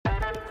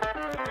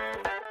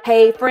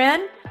Hey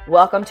friend,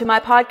 welcome to my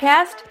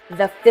podcast,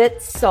 The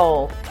Fit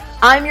Soul.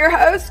 I'm your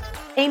host,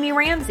 Amy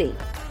Ramsey.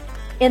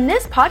 In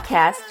this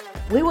podcast,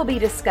 we will be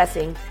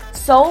discussing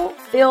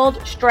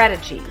soul-filled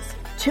strategies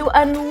to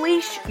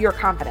unleash your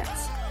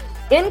confidence,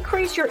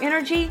 increase your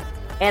energy,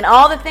 and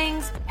all the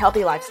things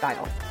healthy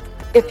lifestyle.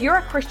 If you're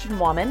a Christian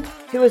woman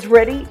who is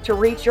ready to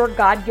reach your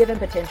God-given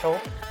potential,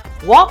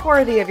 walk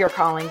worthy of your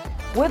calling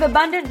with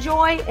abundant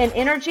joy and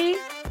energy,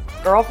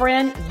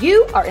 girlfriend,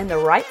 you are in the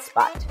right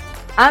spot.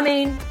 I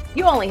mean,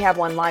 you only have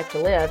one life to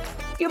live.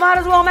 You might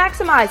as well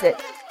maximize it.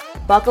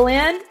 Buckle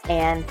in,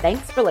 and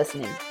thanks for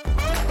listening.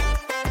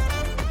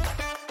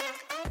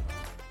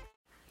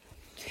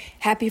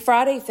 Happy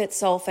Friday, Fit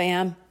Soul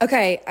fam.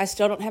 Okay, I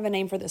still don't have a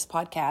name for this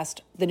podcast,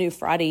 the new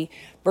Friday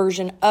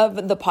version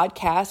of the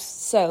podcast.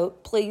 So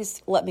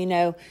please let me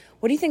know,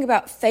 what do you think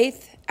about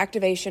Faith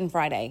Activation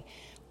Friday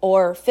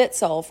or Fit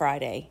Soul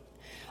Friday?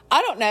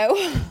 I don't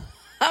know.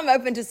 I'm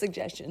open to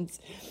suggestions.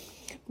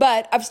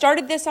 But I've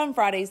started this on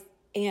Fridays,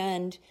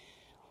 and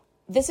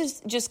this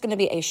is just going to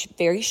be a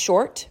very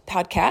short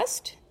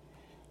podcast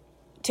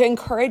to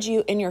encourage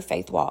you in your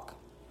faith walk.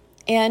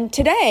 And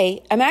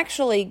today, I'm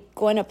actually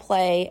going to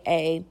play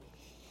a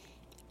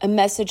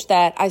message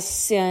that I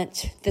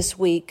sent this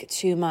week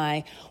to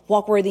my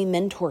Walk Worthy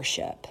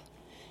Mentorship.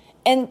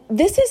 And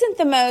this isn't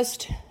the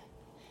most,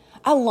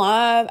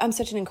 I'm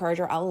such an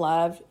encourager. I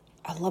love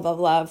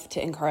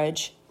to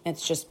encourage.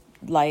 It's just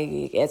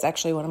it's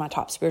actually one of my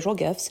top spiritual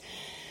gifts.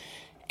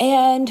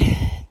 And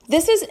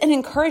this is an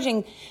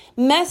encouraging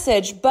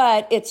message,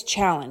 but it's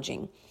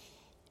challenging.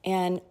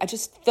 And I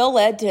just feel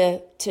led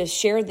to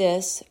share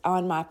this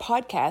on my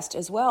podcast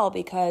as well,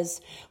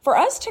 because for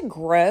us to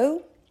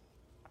grow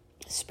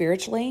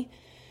spiritually,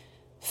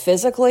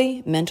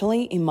 physically,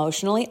 mentally,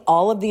 emotionally,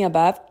 all of the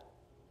above,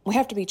 we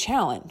have to be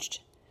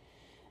challenged.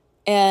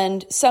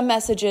 And some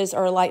messages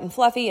are light and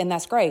fluffy, and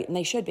that's great, and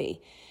they should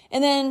be.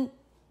 And then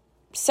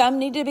some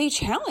need to be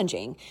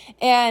challenging.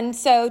 And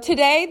so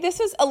today, this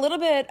is a little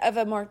bit of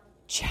a more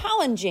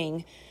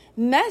challenging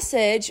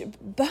message,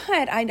 but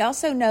I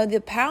also know the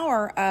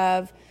power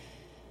of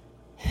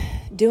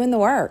doing the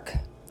work.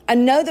 I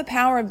know the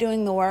power of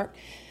doing the work.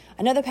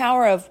 I know the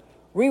power of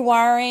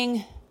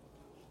rewiring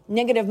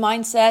negative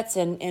mindsets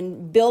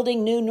and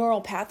building new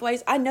neural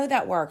pathways. I know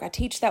that work. I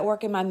teach that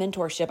work in my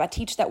mentorship. I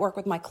teach that work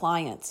with my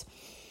clients.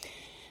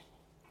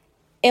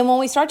 And when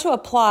we start to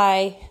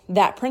apply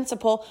that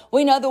principle,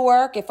 we know the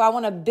work. If I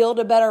want to build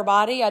a better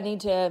body, I need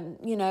to,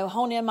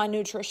 hone in my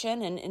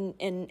nutrition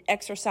and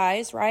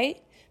exercise,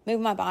 right? Move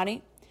my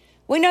body.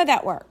 We know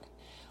that work.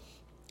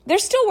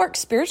 There's still work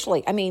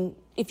spiritually. I mean,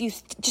 if you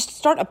just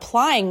start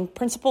applying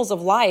principles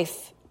of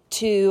life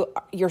to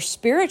your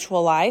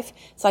spiritual life,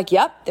 it's like,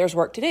 yep, there's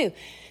work to do.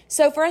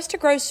 So for us to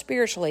grow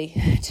spiritually,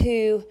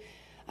 to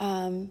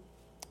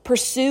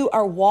pursue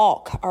our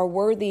walk, our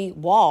worthy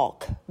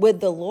walk with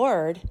the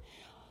Lord,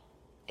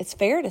 it's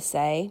fair to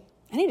say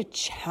I need to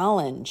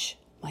challenge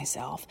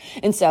myself.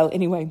 And so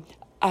anyway,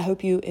 I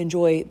hope you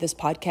enjoy this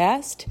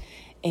podcast.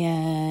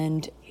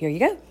 And here you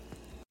go.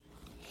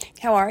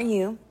 How are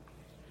you?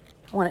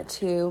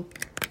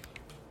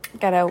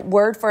 Got a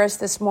word for us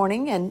this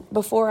morning. And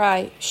before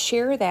I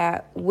share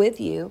that with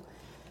you,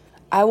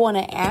 I want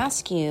to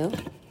ask you,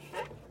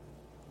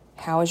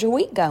 how is your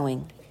week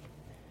going?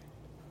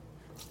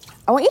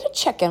 I want you to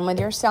check in with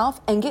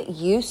yourself and get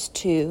used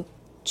to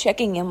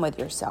checking in with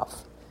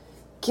yourself.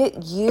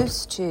 Get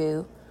used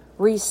to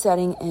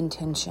resetting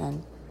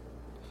intention.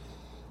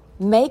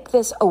 Make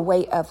this a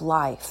way of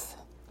life.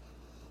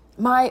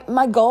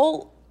 My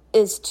goal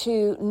is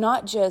to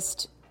not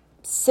just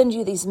send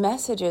you these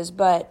messages,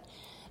 but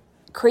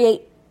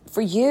create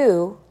for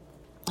you,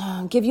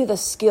 give you the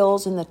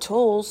skills and the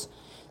tools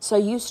so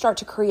you start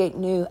to create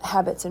new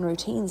habits and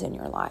routines in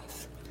your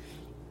life.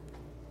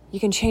 You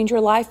can change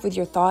your life with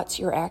your thoughts,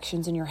 your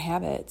actions, and your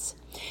habits.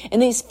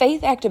 And these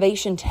faith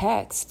activation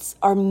texts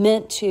are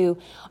meant to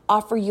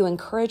offer you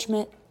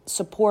encouragement,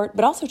 support,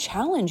 but also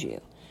challenge you,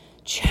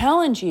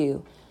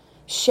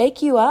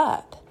 shake you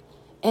up,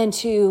 and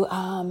to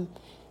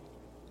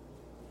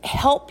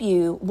help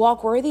you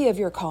walk worthy of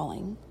your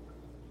calling,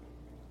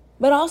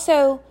 but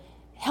also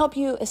help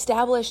you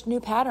establish new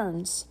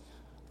patterns,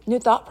 new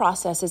thought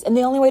processes. And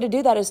the only way to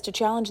do that is to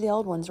challenge the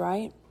old ones,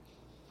 right?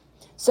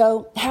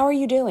 So how are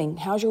you doing?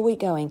 How's your week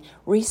going?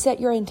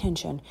 Reset your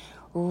intention.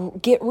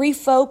 Get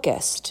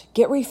refocused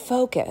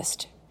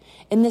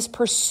in this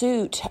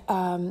pursuit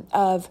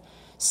of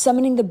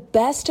summoning the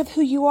best of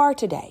who you are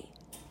today.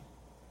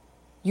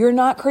 You're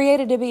not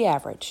created to be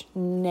average.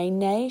 Nay,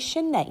 nay.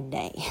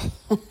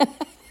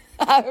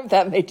 I hope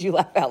that made you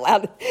laugh out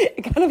loud.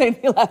 It kind of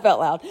made me laugh out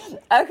loud.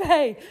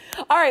 Okay.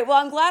 All right. Well,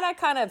 I'm glad I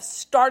kind of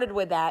started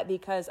with that,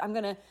 because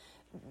the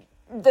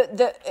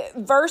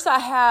verse I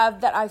have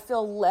that I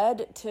feel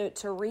led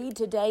to read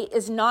today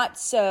is not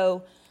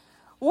so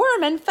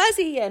warm and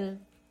fuzzy and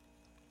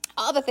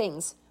all the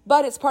things,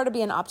 but it's part of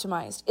being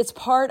optimized. It's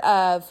part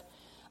of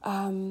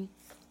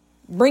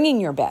bringing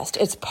your best.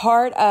 It's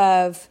part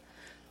of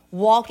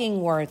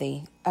walking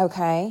worthy,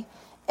 okay?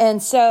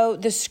 And so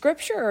the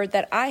scripture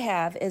that I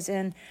have is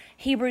in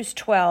Hebrews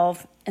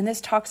 12, and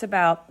this talks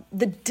about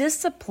the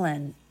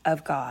discipline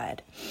of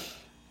God.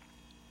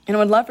 And I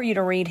would love for you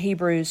to read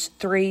Hebrews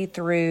 3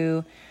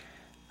 through,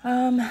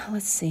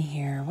 let's see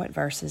here. What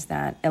verse is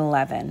that?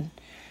 11.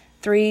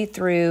 3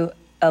 through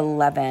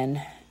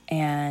 11.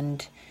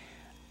 And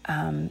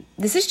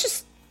this is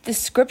just the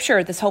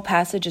scripture. This whole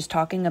passage is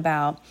talking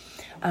about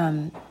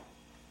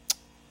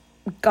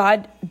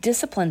God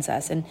disciplines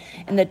us. And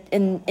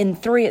in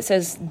 3, it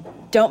says,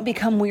 don't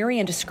become weary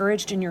and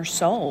discouraged in your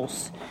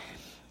souls.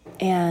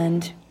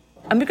 And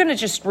I'm going to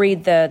just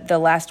read the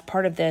last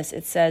part of this.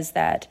 It says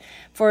that,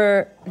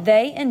 for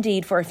they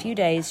indeed for a few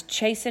days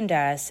chastened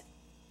us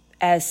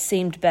as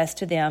seemed best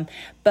to them,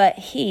 but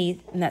he,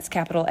 and that's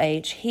capital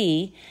H,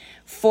 he,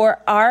 for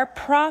our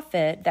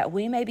profit, that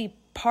we may be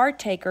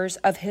partakers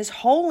of his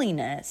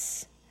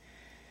holiness.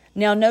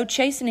 Now, no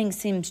chastening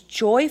seems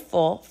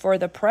joyful for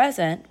the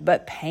present,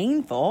 but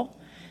painful.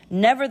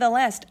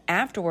 Nevertheless,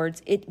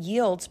 afterwards, it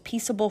yields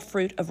peaceable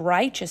fruit of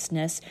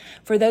righteousness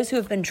for those who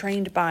have been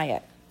trained by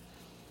it.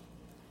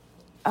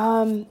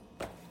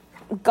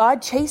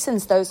 God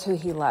chastens those who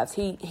he loves.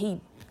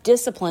 He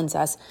disciplines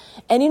us.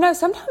 And,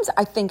 sometimes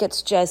I think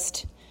it's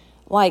just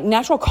like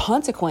natural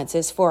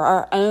consequences for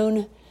our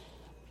own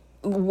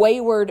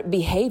wayward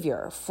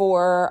behavior,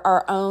 for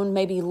our own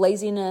maybe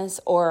laziness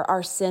or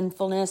our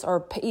sinfulness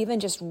or even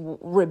just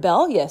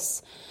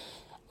rebellious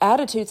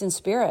attitudes and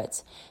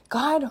spirits.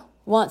 God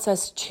wants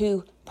us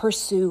to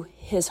pursue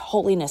his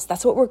holiness.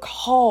 That's what we're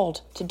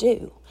called to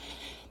do.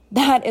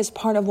 That is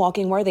part of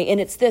walking worthy.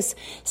 And it's this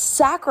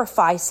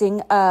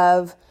sacrificing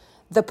of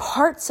the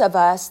parts of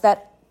us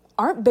that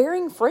aren't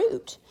bearing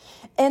fruit.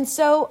 And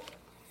so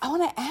I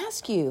want to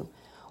ask you,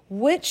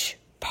 which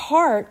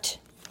part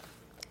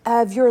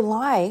of your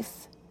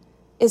life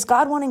is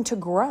God wanting to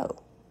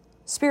grow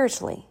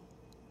spiritually?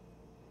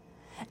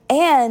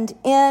 And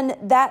in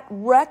that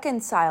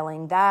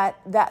reconciling,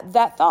 that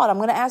thought, I'm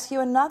going to ask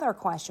you another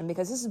question,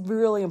 because this is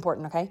really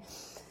important, okay?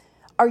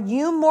 Are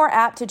you more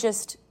apt to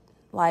just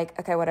like,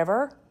 okay,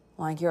 whatever,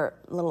 like you're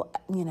a little,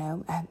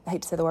 I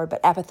hate to say the word, but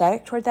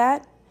apathetic toward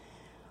that?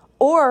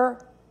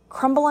 Or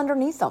crumble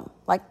underneath them,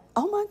 like,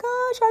 oh my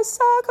gosh, I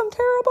suck, I'm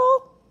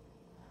terrible?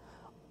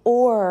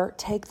 Or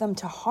take them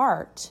to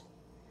heart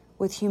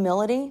with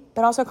humility,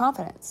 but also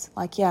confidence.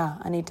 Like, yeah,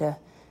 I need to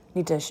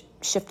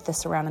shift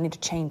this around. I need to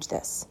change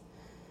this.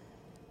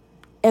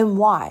 And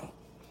why?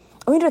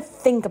 I want you to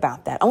think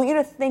about that. I want you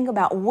to think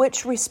about,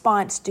 which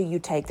response do you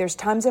take? There's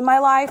times in my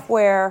life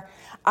where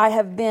I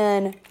have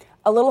been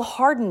a little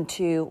hardened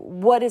to,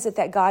 what is it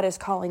that God is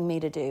calling me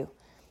to do?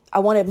 I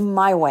wanted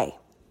my way,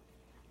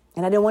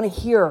 and I didn't want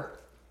to hear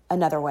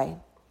another way.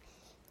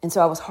 And so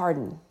I was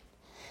hardened.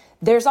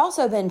 There's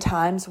also been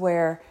times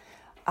where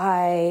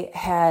I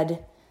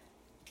had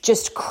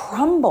just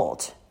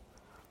crumbled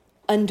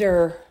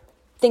under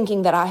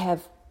thinking that I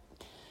have,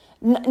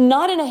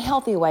 not in a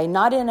healthy way,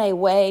 not in a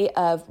way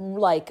of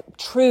like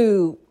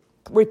true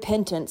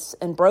repentance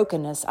and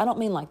brokenness. I don't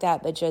mean like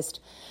that, but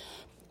just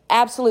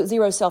absolute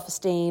zero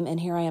self-esteem. And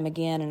here I am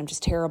again, and I'm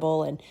just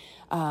terrible. And,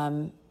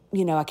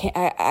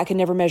 I can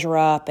never measure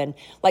up, and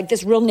like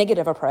this real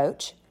negative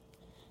approach.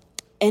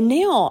 And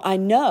now I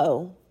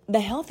know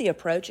the healthy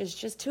approach is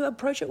just to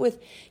approach it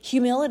with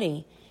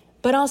humility,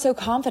 but also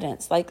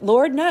confidence. Like,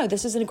 Lord, no,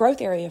 this is a growth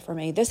area for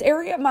me. This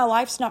area of my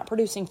life's not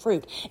producing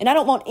fruit. And I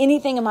don't want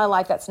anything in my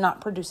life that's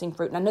not producing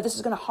fruit. And I know this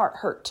is going to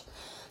hurt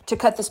to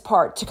cut this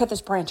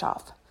branch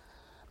off.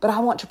 But I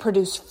want to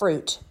produce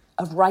fruit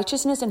of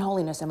righteousness and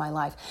holiness in my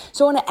life.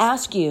 So I want to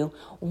ask you,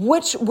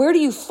 where do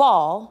you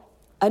fall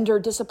under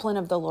discipline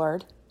of the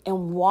Lord,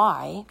 and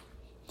why?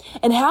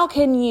 And how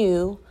can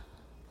you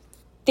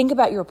think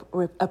about your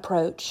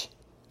approach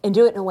and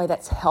do it in a way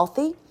that's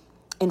healthy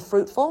and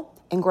fruitful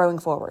and growing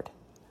forward?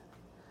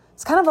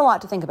 It's kind of a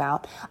lot to think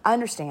about. I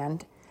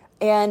understand.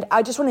 And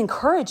I just want to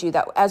encourage you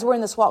that as we're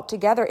in this walk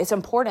together, it's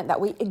important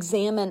that we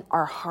examine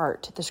our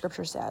heart, the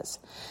scripture says.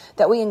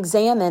 That we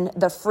examine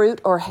the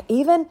fruit, or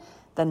even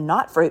the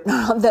not fruit.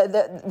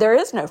 There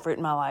is no fruit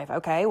in my life.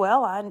 Okay,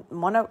 well, I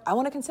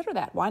want to consider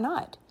that. Why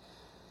not?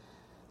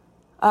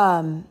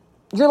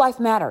 Your life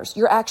matters.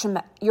 Your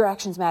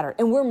actions matter.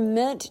 And we're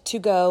meant to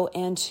go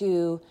and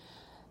to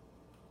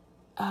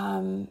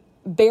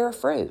bear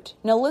fruit.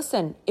 Now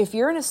listen, if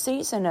you're in a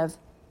season of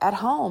at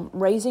home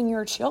raising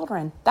your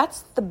children,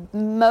 that's the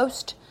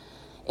most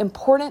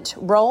important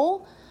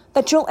role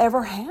that you'll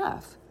ever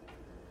have.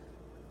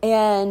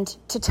 And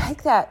to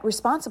take that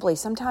responsibly.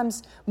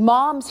 Sometimes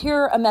moms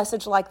hear a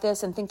message like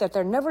this and think that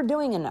they're never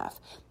doing enough.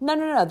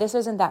 No. This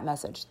isn't that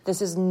message.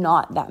 This is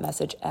not that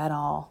message at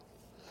all.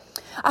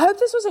 I hope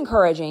this was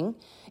encouraging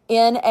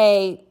in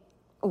a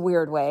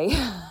weird way.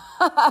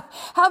 How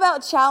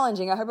about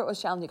challenging? I hope it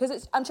was challenging,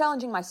 because I'm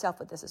challenging myself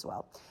with this as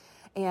well.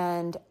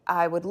 And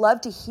I would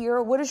love to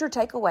hear, what is your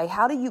takeaway?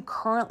 How do you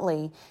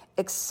currently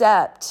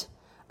accept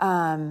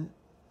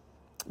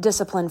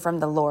discipline from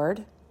the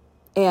Lord?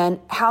 And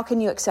how can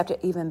you accept it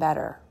even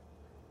better?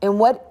 And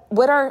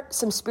what are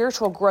some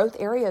spiritual growth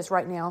areas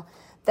right now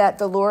that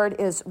the Lord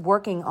is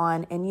working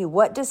on in you?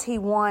 What does he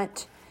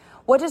want?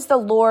 What is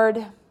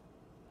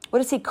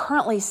he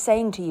currently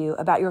saying to you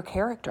about your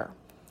character?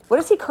 What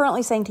is he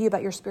currently saying to you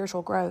about your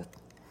spiritual growth?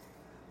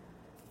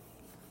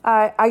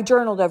 I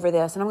journaled over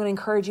this, and I'm going to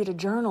encourage you to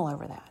journal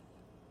over that.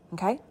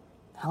 Okay?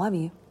 I love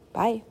you.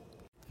 Bye.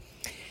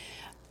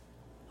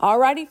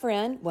 Alrighty,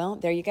 friend. Well,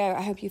 there you go.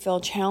 I hope you feel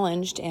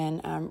challenged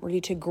and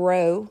ready to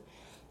grow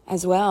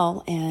as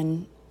well.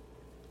 And,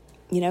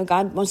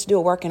 God wants to do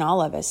a work in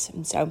all of us.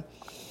 And so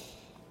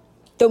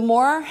the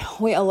more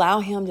we allow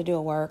him to do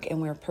a work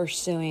and we're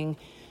pursuing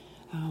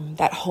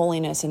that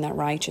holiness and that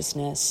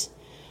righteousness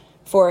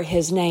for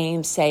his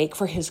name's sake,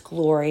 for his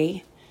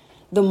glory,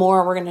 the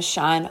more we're going to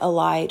shine a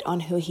light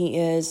on who he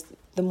is,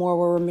 the more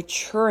we're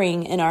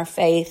maturing in our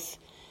faith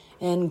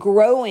and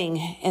growing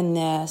in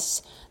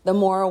this, the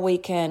more we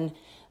can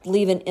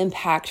leave an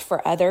impact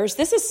for others.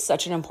 This is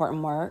such an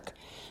important work.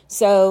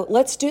 So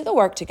let's do the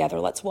work together.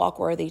 Let's walk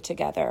worthy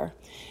together.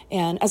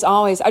 And as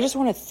always, I just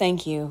want to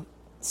thank you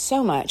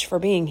so much for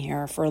being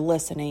here, for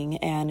listening.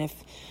 And if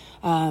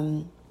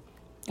I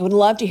would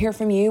love to hear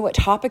from you, what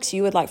topics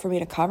you would like for me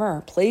to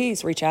cover.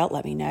 Please reach out,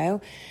 let me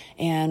know.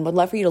 And would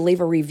love for you to leave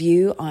a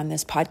review on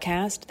this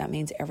podcast. That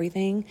means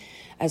everything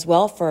as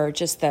well for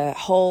just the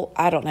whole,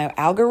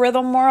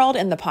 algorithm world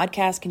in the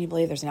podcast. Can you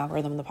believe there's an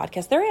algorithm in the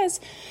podcast? There is.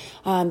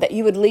 That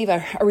you would leave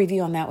a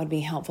review on that would be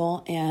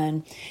helpful.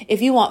 And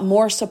if you want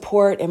more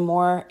support and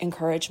more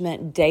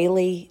encouragement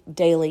daily,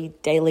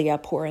 I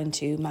pour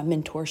into my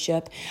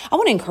mentorship. I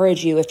want to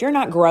encourage you, if you're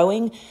not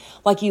growing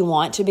like you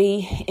want to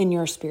be in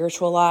your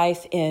spiritual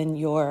life, in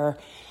your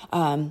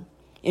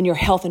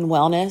health and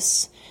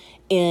wellness,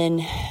 in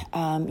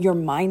your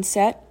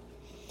mindset,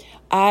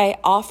 I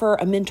offer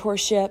a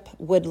mentorship.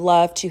 Would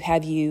love to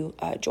have you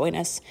join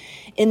us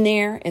in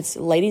there. It's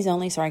ladies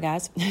only. Sorry,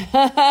 guys.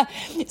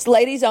 It's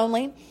ladies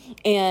only.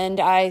 And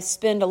I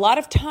spend a lot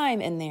of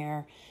time in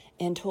there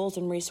in tools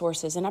and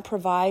resources. And I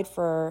provide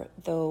for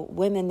the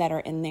women that are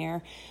in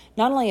there,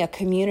 not only a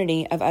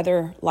community of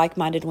other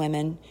like-minded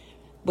women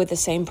with the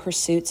same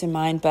pursuits in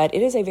mind, but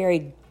it is a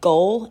very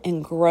goal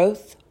and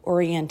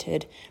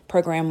growth-oriented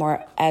program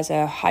where, as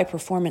a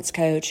high-performance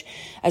coach,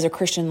 as a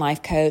Christian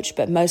life coach,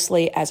 but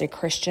mostly as a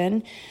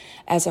Christian,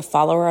 as a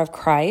follower of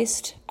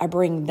Christ, I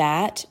bring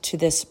that to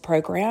this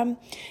program.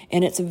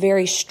 And it's a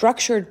very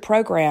structured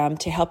program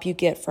to help you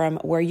get from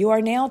where you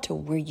are now to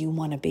where you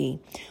want to be,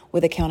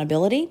 with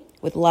accountability,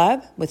 with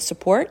love, with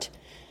support.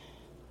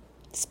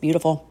 It's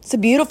beautiful. It's a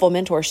beautiful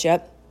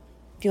mentorship.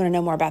 If you want to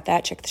know more about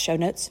that, check the show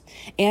notes.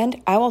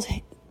 And I will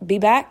be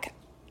back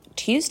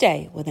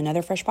Tuesday with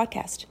another fresh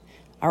podcast.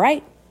 All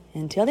right.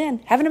 Until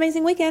then, have an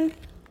amazing weekend.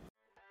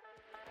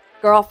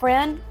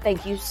 Girlfriend,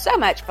 thank you so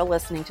much for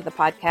listening to the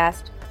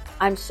podcast.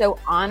 I'm so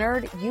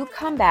honored you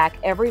come back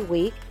every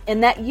week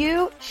and that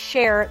you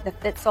share the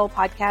Fit Soul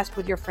podcast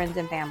with your friends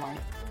and family.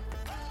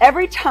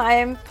 Every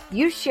time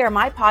you share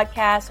my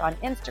podcast on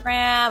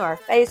Instagram or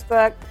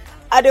Facebook,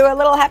 I do a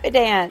little happy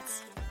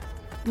dance.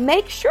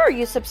 Make sure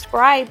you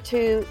subscribe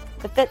to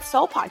the Fit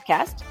Soul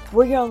podcast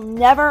where you'll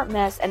never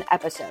miss an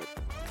episode.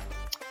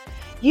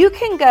 You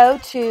can go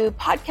to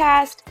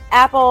Podcast,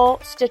 Apple,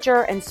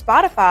 Stitcher, and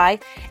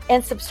Spotify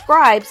and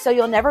subscribe so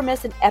you'll never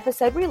miss an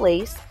episode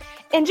release.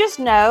 And just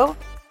know,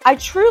 I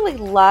truly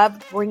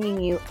love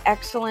bringing you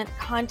excellent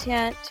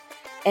content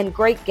and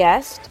great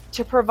guests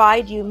to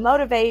provide you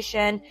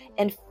motivation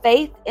and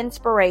faith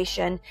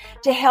inspiration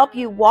to help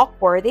you walk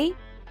worthy.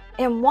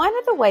 And one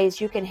of the ways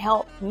you can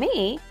help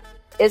me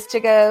is to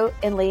go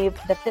and leave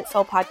the Fit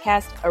Soul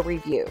podcast a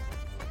review.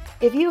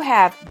 If you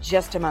have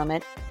just a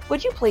moment,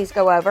 would you please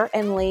go over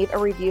and leave a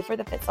review for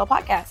the Fit Soul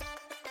podcast?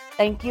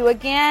 Thank you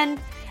again.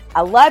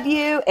 I love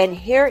you. And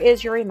here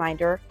is your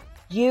reminder.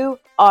 You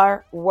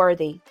are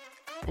worthy.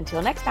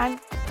 Until next time.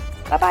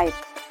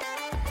 Bye-bye.